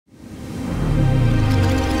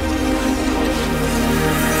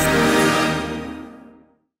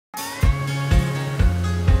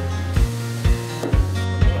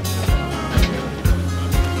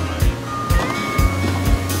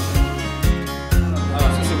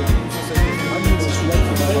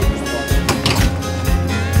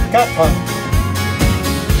4.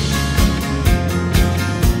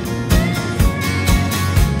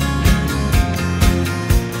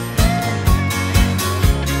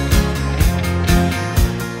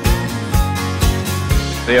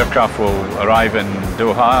 The aircraft will arrive in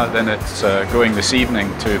Doha, then it's going this evening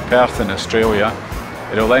to Perth in Australia.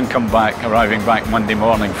 It'll then come back, arriving back Monday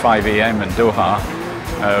morning, 5 AM in Doha.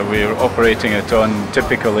 We're operating it on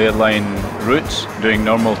typical airline routes, doing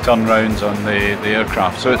normal turnarounds on the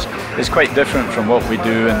aircraft. So it's quite different from what we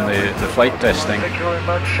do in the flight testing. Thank you very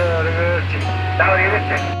much.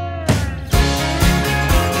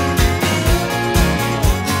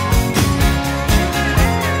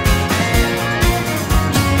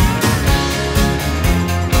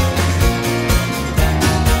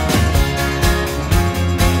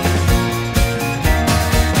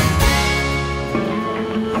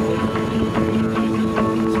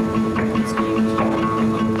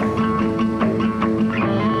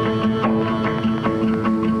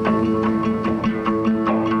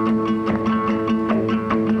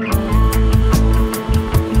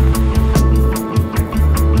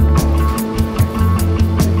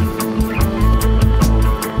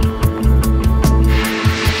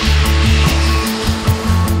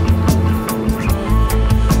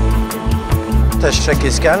 À chaque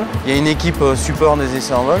escale, il y a une équipe support des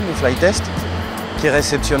essais en vol, du flight test, qui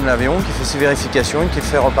réceptionne l'avion, qui fait ses vérifications et qui le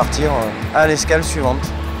fait repartir à l'escale suivante.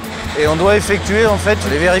 Et on doit effectuer en fait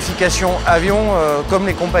les vérifications avion comme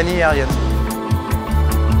les compagnies aériennes.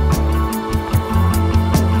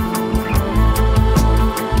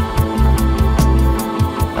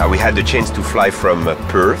 We had the chance to fly from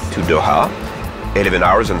Perth to Doha, 11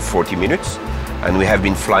 hours and 40 minutes, and we have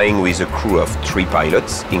been flying with a crew of 3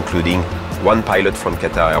 pilots, including 1 pilot from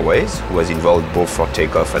Qatar Airways, who was involved both for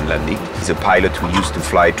takeoff and landing. He's a pilot who used to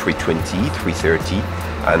fly 320, 330,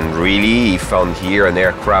 and really he found here an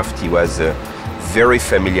aircraft he was very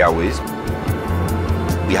familiar with.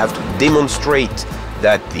 We have to demonstrate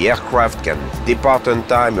that the aircraft can depart on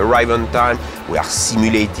time, arrive on time. We are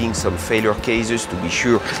simulating some failure cases to be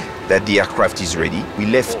sure that the aircraft is ready. We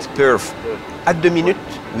left Perth at the minute.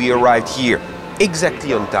 We arrived here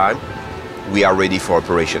exactly on time. We are ready for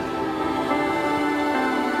operation.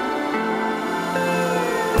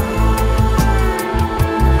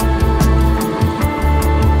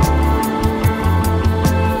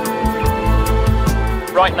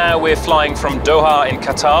 Right now we're flying from Doha in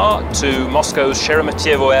Qatar to Moscow's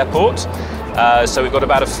Sheremetyevo Airport. So we've got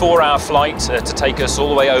about a 4-hour flight to take us all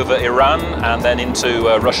the way over Iran and then into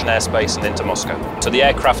Russian airspace and into Moscow. So the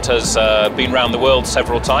aircraft has been around the world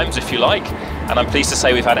several times, if you like, and I'm pleased to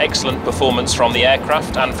say we've had excellent performance from the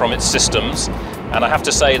aircraft and from its systems. And I have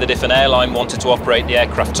to say that if an airline wanted to operate the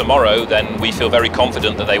aircraft tomorrow, then we feel very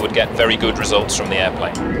confident that they would get very good results from the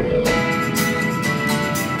airplane.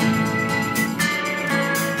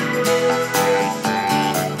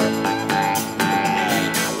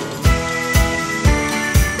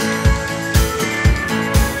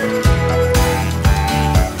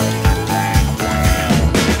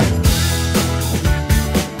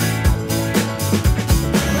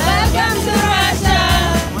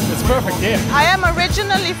 I am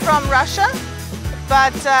originally from Russia,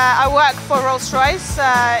 but I work for Rolls-Royce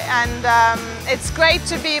and it's great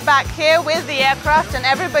to be back here with the aircraft, and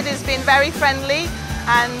everybody's been very friendly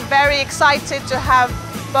and very excited to have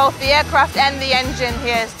both the aircraft and the engine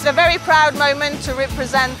here. It's a very proud moment to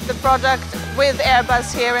represent the product with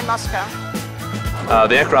Airbus here in Moscow.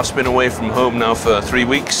 The aircraft's been away from home now for 3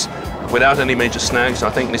 weeks without any major snags. I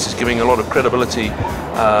think this is giving a lot of credibility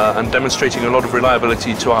and demonstrating a lot of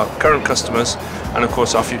reliability to our current customers and of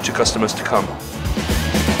course our future customers to come.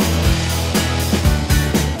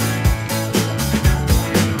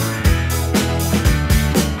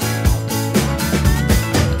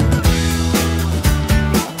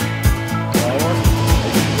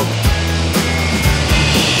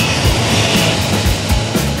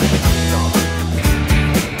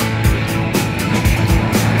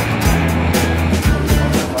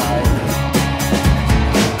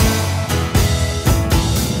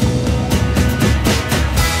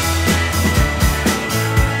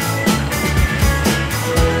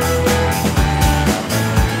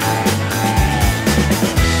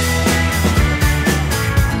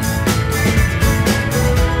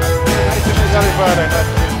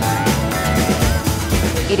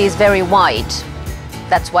 It is very wide.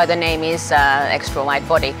 That's why the name is extra wide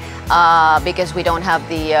body, because we don't have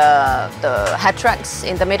the hat tracks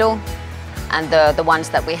in the middle, and the ones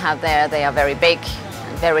that we have there, they are very big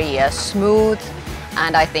and very smooth,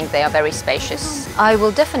 and I think they are very spacious. I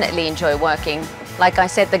will definitely enjoy working. Like I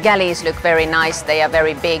said, the galleys look very nice. They are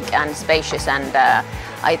very big and spacious, and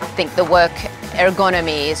I think the work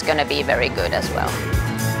ergonomy is going to be very good as well.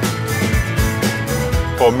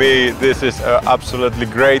 For me, this is an absolutely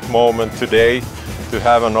great moment today to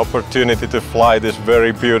have an opportunity to fly this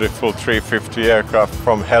very beautiful 350 aircraft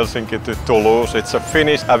from Helsinki to Toulouse. It's a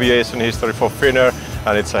Finnish aviation history for Finnair,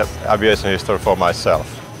 and it's an aviation history for myself.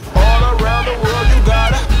 All around the world you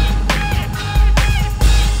gotta.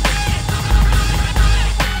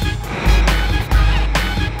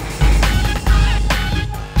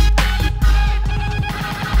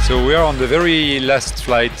 So we are on the very last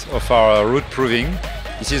flight of our route proving.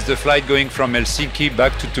 This is the flight going from Helsinki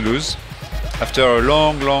back to Toulouse after a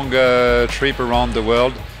long trip around the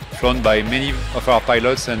world, flown by many of our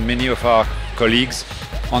pilots and many of our colleagues.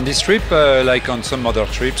 On this trip, like on some other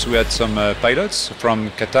trips, we had some pilots from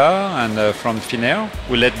Qatar and from Finnair.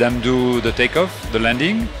 We let them do the takeoff, the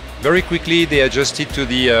landing. Very quickly they adjusted to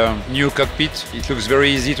the new cockpit. It looks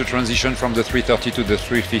very easy to transition from the 330 to the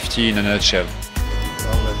 350 in a nutshell.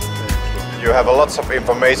 You have lots of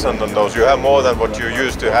information on those. You have more than what you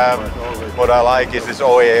used to have. What I like is this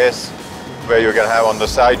OAS, where you can have on the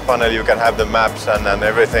side panel, you can have the maps and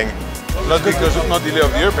everything. Not because of not delay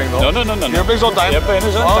of the airplane, no? No. The airplane's on time. The airplane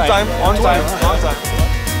is on time. On time.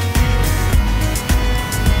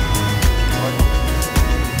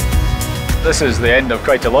 This is the end of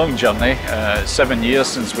quite a long journey. 7 years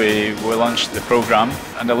since we launched the program,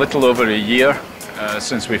 and a little over a year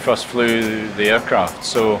since we first flew the aircraft.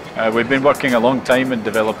 So we've been working a long time in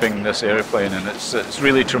developing this airplane, and it's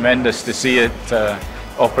really tremendous to see it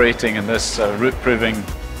operating in this route proving.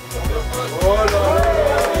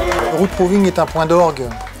 Le route proving est un point d'orgue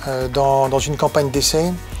dans une campagne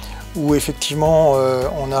d'essai où effectivement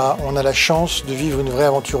on a la chance de vivre une vraie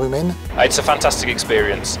aventure humaine. It's a fantastic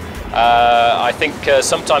experience. I think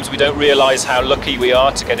sometimes we don't realise how lucky we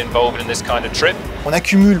are to get involved in this kind of trip. On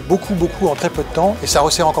accumule beaucoup en très peu de temps et ça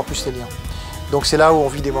resserre encore plus les liens. Donc c'est là où on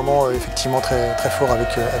vit des moments effectivement très forts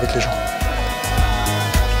avec les gens.